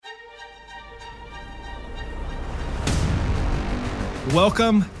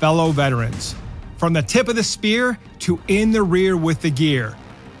Welcome, fellow veterans. From the tip of the spear to in the rear with the gear.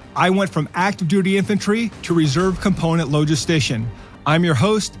 I went from active duty infantry to reserve component logistician. I'm your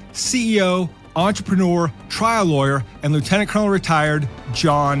host, CEO, entrepreneur, trial lawyer, and Lieutenant Colonel retired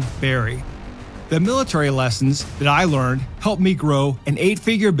John Barry. The military lessons that I learned helped me grow an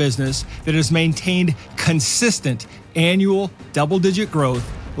 8-figure business that has maintained consistent annual double-digit growth,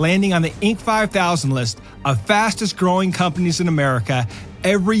 landing on the Inc. 5000 list of fastest growing companies in America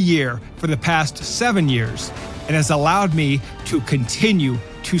every year for the past 7 years, and has allowed me to continue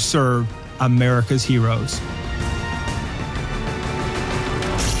to serve America's heroes.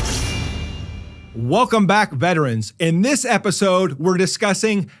 Welcome back, veterans. In this episode, we're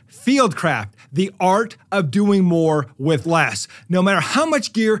discussing Fieldcraft, the art of doing more with less. No matter how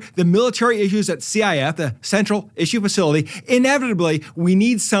much gear the military issues at CIF, the Central Issue Facility, inevitably, we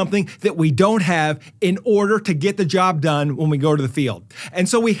need something that we don't have in order to get the job done when we go to the field. And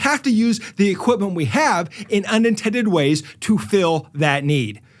so we have to use the equipment we have in unintended ways to fill that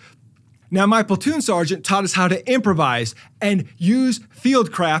need. Now, my platoon sergeant taught us how to improvise and use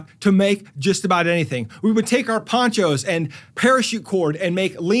Fieldcraft to make just about anything. We would take our ponchos and parachute cord and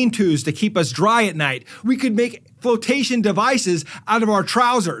make lean-tos to keep us dry at night. We could make flotation devices out of our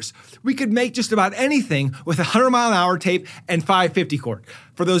trousers. We could make just about anything with 100-mile-an-hour tape and 550 cord.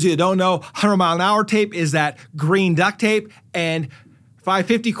 For those of you that don't know, 100-mile-an-hour tape is that green duct tape, and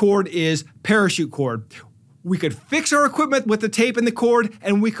 550 cord is parachute cord. We could fix our equipment with the tape and the cord,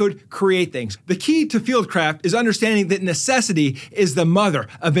 and we could create things. The key to Fieldcraft is understanding that necessity is the mother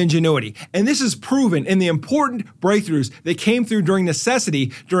of ingenuity. And this is proven in the important breakthroughs that came through during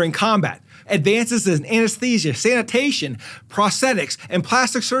necessity during combat. Advances in anesthesia, sanitation, prosthetics, and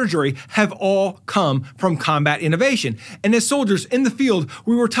plastic surgery have all come from combat innovation. And as soldiers in the field,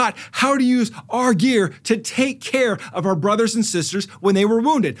 we were taught how to use our gear to take care of our brothers and sisters when they were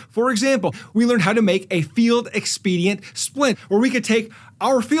wounded. For example, we learned how to make a field expedient splint, where we could take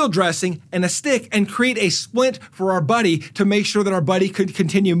our field dressing and a stick and create a splint for our buddy to make sure that our buddy could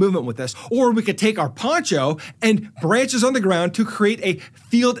continue movement with us. Or we could take our poncho and branches on the ground to create a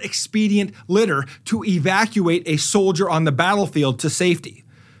field expedient litter to evacuate a soldier on the battlefield to safety.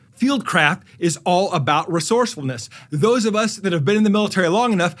 Fieldcraft is all about resourcefulness. Those of us that have been in the military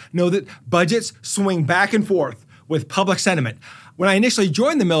long enough know that budgets swing back and forth with public sentiment. When I initially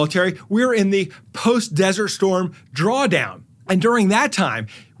joined the military, we were in the post-Desert Storm drawdown. And during that time,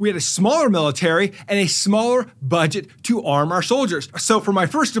 we had a smaller military and a smaller budget to arm our soldiers. So for my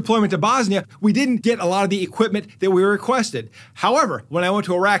first deployment to Bosnia, we didn't get a lot of the equipment that we requested. However, when I went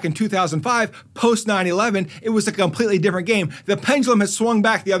to Iraq in 2005, post 9/11, it was a completely different game. The pendulum had swung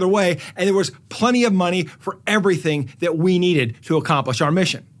back the other way, and there was plenty of money for everything that we needed to accomplish our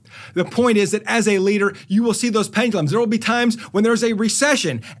mission. The point is that as a leader, you will see those pendulums. There will be times when there's a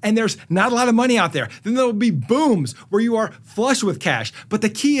recession and there's not a lot of money out there. Then there will be booms where you are flush with cash. But the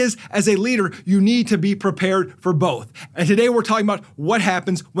key is, as a leader, you need to be prepared for both. And today we're talking about what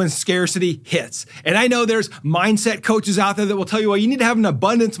happens when scarcity hits. And I know there's mindset coaches out there that will tell you, well, you need to have an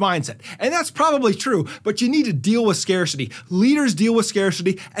abundance mindset. And that's probably true, but you need to deal with scarcity. Leaders deal with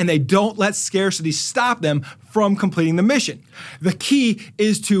scarcity, and they don't let scarcity stop them from completing the mission. The key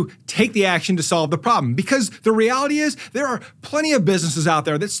is to take the action to solve the problem, because the reality is there are plenty of businesses out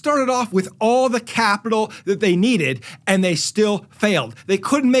there that started off with all the capital that they needed and they still failed. They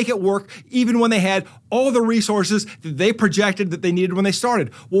couldn't make it work even when they had all the resources that they projected that they needed when they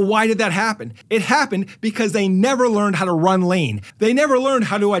started. Well, why did that happen? It happened because they never learned how to run lean. They never learned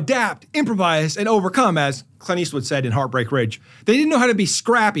how to adapt, improvise, and overcome, as Clint Eastwood said in Heartbreak Ridge. They didn't know how to be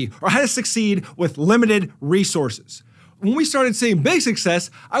scrappy or how to succeed with limited resources. When we started seeing big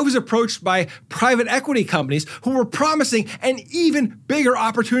success, I was approached by private equity companies who were promising an even bigger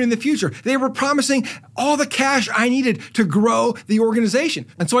opportunity in the future. They were promising all the cash I needed to grow the organization.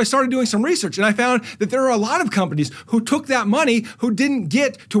 And so I started doing some research, and I found that there are a lot of companies who took that money who didn't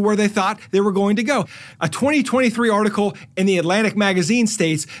get to where they thought they were going to go. A 2023 article in the Atlantic magazine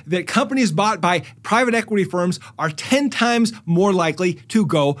states that companies bought by private equity firms are 10 times more likely to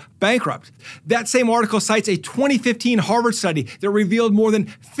go bankrupt. That same article cites a 2015 Harvard study that revealed more than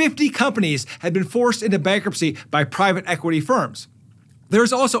 50 companies had been forced into bankruptcy by private equity firms.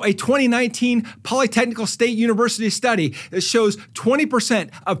 There's also a 2019 Polytechnical State University study that shows 20%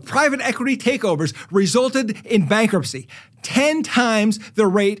 of private equity takeovers resulted in bankruptcy. 10 times the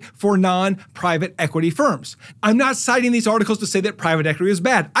rate for non-private equity firms. I'm not citing these articles to say that private equity is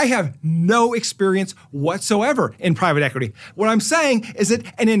bad. I have no experience whatsoever in private equity. What I'm saying is that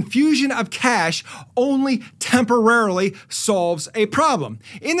an infusion of cash only temporarily solves a problem.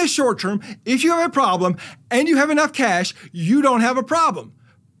 In the short term, if you have a problem and you have enough cash, you don't have a problem.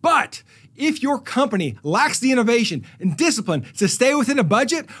 But if your company lacks the innovation and discipline to stay within a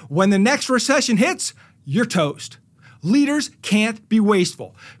budget, when the next recession hits, you're toast. Leaders can't be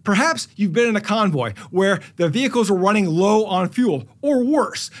wasteful. Perhaps you've been in a convoy where the vehicles were running low on fuel, or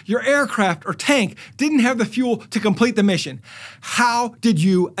worse, your aircraft or tank didn't have the fuel to complete the mission. How did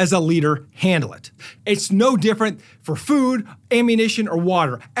you as a leader handle it? It's no different for food, ammunition, or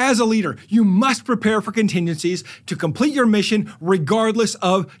water. As a leader, you must prepare for contingencies to complete your mission regardless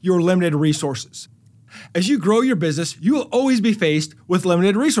of your limited resources. As you grow your business, you will always be faced with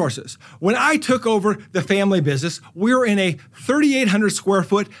limited resources. When I took over the family business, we were in a 3,800 square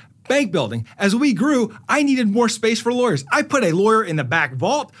foot bank building. As we grew, I needed more space for lawyers. I put a lawyer in the back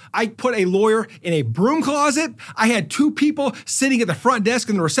vault. I put a lawyer in a broom closet. I had 2 people sitting at the front desk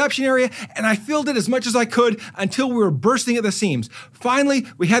in the reception area, and I filled it as much as I could until we were bursting at the seams. Finally,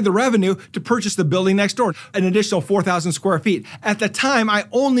 we had the revenue to purchase the building next door, an additional 4,000 square feet. At the time, I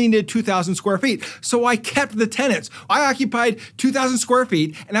only needed 2,000 square feet, so I kept the tenants. I occupied 2,000 square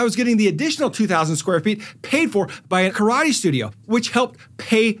feet, and I was getting the additional 2,000 square feet paid for by a karate studio, which helped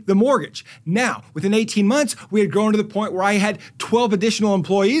pay the mortgage. Now, within 18 months, we had grown to the point where I had 12 additional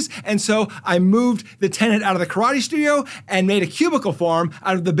employees, and so I moved the tenant out of the karate studio and made a cubicle farm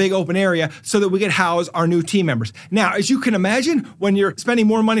out of the big open area so that we could house our new team members. Now, as you can imagine, when you're spending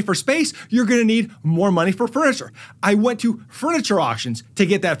more money for space, you're going to need more money for furniture. I went to furniture auctions to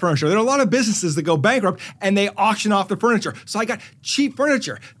get that furniture. There are a lot of businesses that go bankrupt and they auction off the furniture. So I got cheap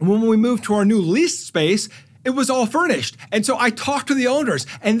furniture. And when we moved to our new leased space, it was all furnished. And so I talked to the owners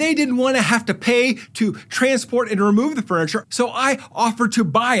and they didn't want to have to pay to transport and remove the furniture. So I offered to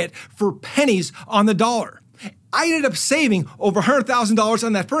buy it for pennies on the dollar. I ended up saving over $100,000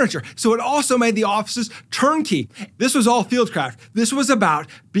 on that furniture. So it also made the offices turnkey. This was all Fieldcraft. This was about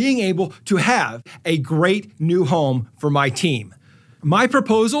being able to have a great new home for my team. My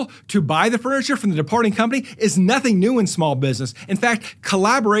proposal to buy the furniture from the departing company is nothing new in small business. In fact,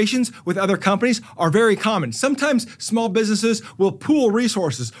 collaborations with other companies are very common. Sometimes small businesses will pool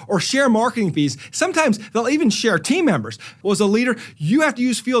resources or share marketing fees. Sometimes they'll even share team members. Well, as a leader, you have to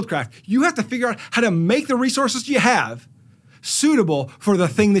use Fieldcraft. You have to figure out how to make the resources you have suitable for the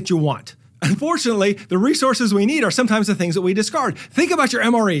thing that you want. Unfortunately, the resources we need are sometimes the things that we discard. Think about your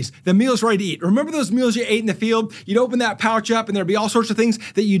MREs, the meals ready to eat. Remember those meals you ate in the field? You'd open that pouch up and there'd be all sorts of things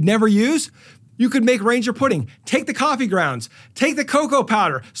that you'd never use. You could make Ranger pudding. Take the coffee grounds, take the cocoa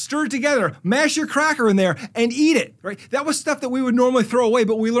powder, stir it together, mash your cracker in there, and eat it, right? That was stuff that we would normally throw away,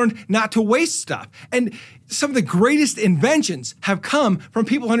 but we learned not to waste stuff. And some of the greatest inventions have come from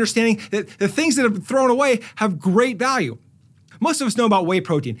people understanding that the things that have been thrown away have great value. Most of us know about whey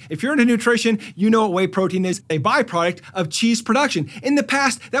protein. If you're into nutrition, you know what whey protein is, a byproduct of cheese production. In the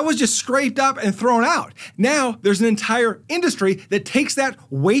past, that was just scraped up and thrown out. Now, there's an entire industry that takes that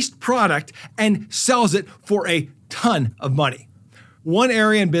waste product and sells it for a ton of money. One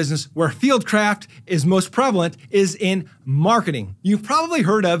area in business where Fieldcraft is most prevalent is in marketing. You've probably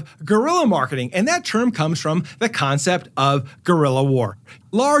heard of guerrilla marketing, and that term comes from the concept of guerrilla war.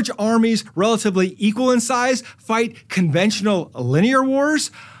 Large armies, relatively equal in size, fight conventional linear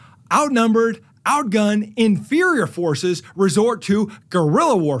wars. Outnumbered, outgunned, inferior forces resort to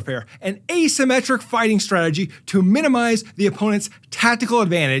guerrilla warfare, an asymmetric fighting strategy to minimize the opponent's tactical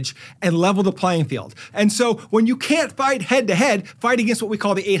advantage and level the playing field. And so when you can't fight head-to-head, fight against what we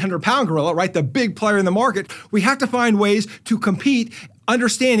call the 800-pound gorilla, right, the big player in the market, we have to find ways to compete,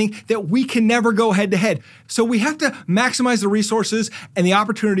 understanding that we can never go head-to-head. So we have to maximize the resources and the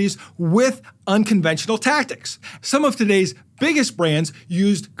opportunities with unconventional tactics. Some of today's biggest brands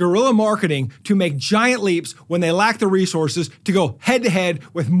used guerrilla marketing to make giant leaps when they lack the resources to go head-to-head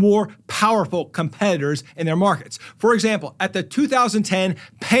with more powerful competitors in their markets. For example, at the 2010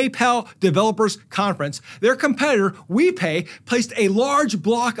 PayPal Developers Conference, their competitor, WePay, placed a large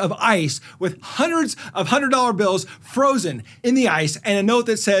block of ice with hundreds of $100 bills frozen in the ice and a note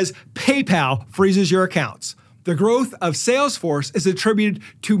that says, "PayPal freezes your accounts." The growth of Salesforce is attributed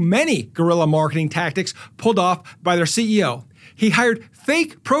to many guerrilla marketing tactics pulled off by their CEO. He hired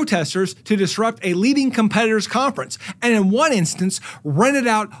fake protesters to disrupt a leading competitor's conference, and in one instance, rented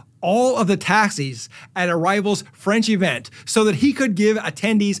out all of the taxis at a rival's French event so that he could give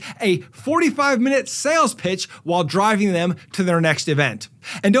attendees a 45-minute sales pitch while driving them to their next event.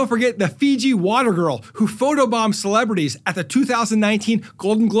 And don't forget the Fiji water girl who photobombed celebrities at the 2019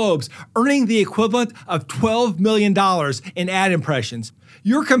 Golden Globes, earning the equivalent of $12 million in ad impressions.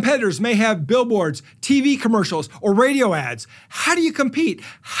 Your competitors may have billboards, TV commercials, or radio ads. How do you compete?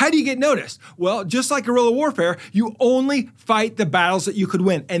 How do you get noticed? Well, just like guerrilla warfare, you only fight the battles that you could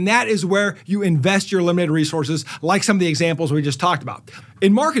win. And that is where you invest your limited resources, like some of the examples we just talked about.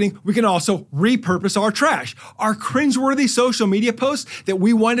 In marketing, we can also repurpose our trash. Our cringeworthy social media posts that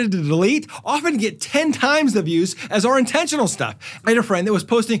we wanted to delete often get 10 times the views as our intentional stuff. I had a friend that was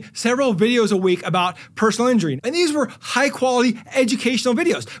posting several videos a week about personal injury, and these were high-quality educational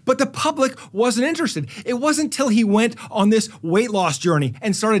videos, but the public wasn't interested. It wasn't until he went on this weight loss journey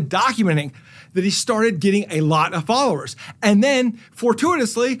and started documenting that he started getting a lot of followers. And then,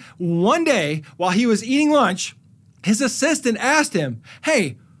 fortuitously, one day while he was eating lunch, his assistant asked him,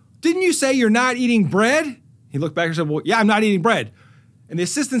 "Hey, didn't you say you're not eating bread?" He looked back and said, "Well, yeah, I'm not eating bread." And the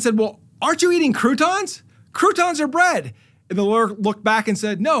assistant said, "Well, aren't you eating croutons? Croutons are bread." And the lawyer looked back and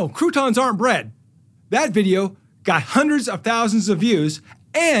said, "No, croutons aren't bread." That video got hundreds of thousands of views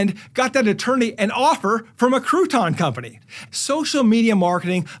and got that attorney an offer from a crouton company. Social media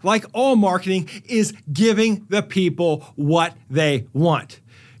marketing, like all marketing, is giving the people what they want.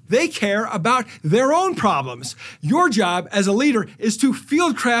 They care about their own problems. Your job as a leader is to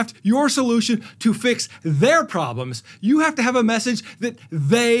fieldcraft your solution to fix their problems. You have to have a message that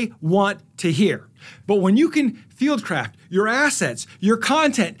they want to hear. But when you can fieldcraft your assets, your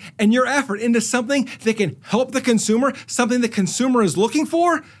content, and your effort into something that can help the consumer, something the consumer is looking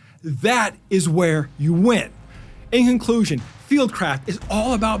for, that is where you win. In conclusion, Fieldcraft is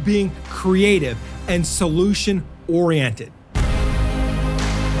all about being creative and solution-oriented.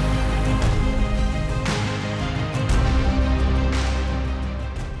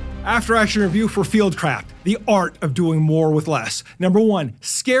 After action review for Fieldcraft, the art of doing more with less. Number 1,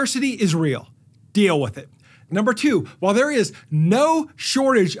 scarcity is real. Deal with it. Number 2, while there is no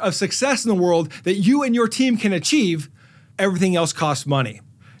shortage of success in the world that you and your team can achieve, everything else costs money.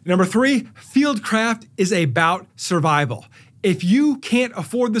 Number 3, Fieldcraft is about survival. If you can't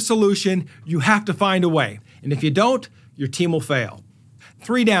afford the solution, you have to find a way. And if you don't, your team will fail.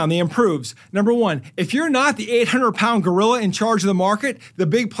 3 down, the improves. Number 1, if you're not the 800-pound gorilla in charge of the market, the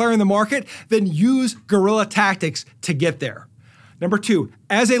big player in the market, then use guerrilla tactics to get there. Number 2,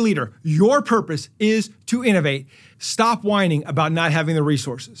 as a leader, your purpose is to innovate. Stop whining about not having the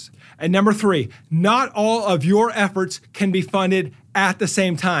resources. And number 3, not all of your efforts can be funded at the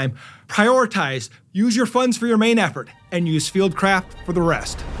same time. Prioritize, use your funds for your main effort, and use Fieldcraft for the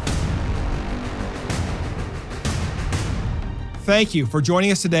rest. Thank you for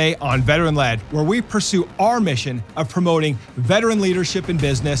joining us today on Veteran Led, where we pursue our mission of promoting veteran leadership in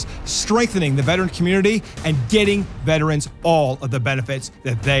business, strengthening the veteran community, and getting veterans all of the benefits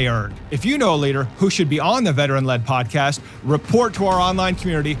that they earned. If you know a leader who should be on the Veteran Led podcast, report to our online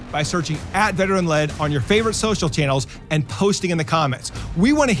community by searching @Veteran Led on your favorite social channels and posting in the comments.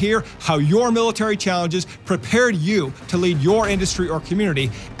 We want to hear how your military challenges prepared you to lead your industry or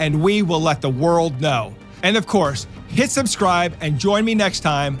community, and we will let the world know. And of course, hit subscribe and join me next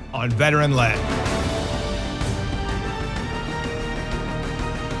time on Veteran Led.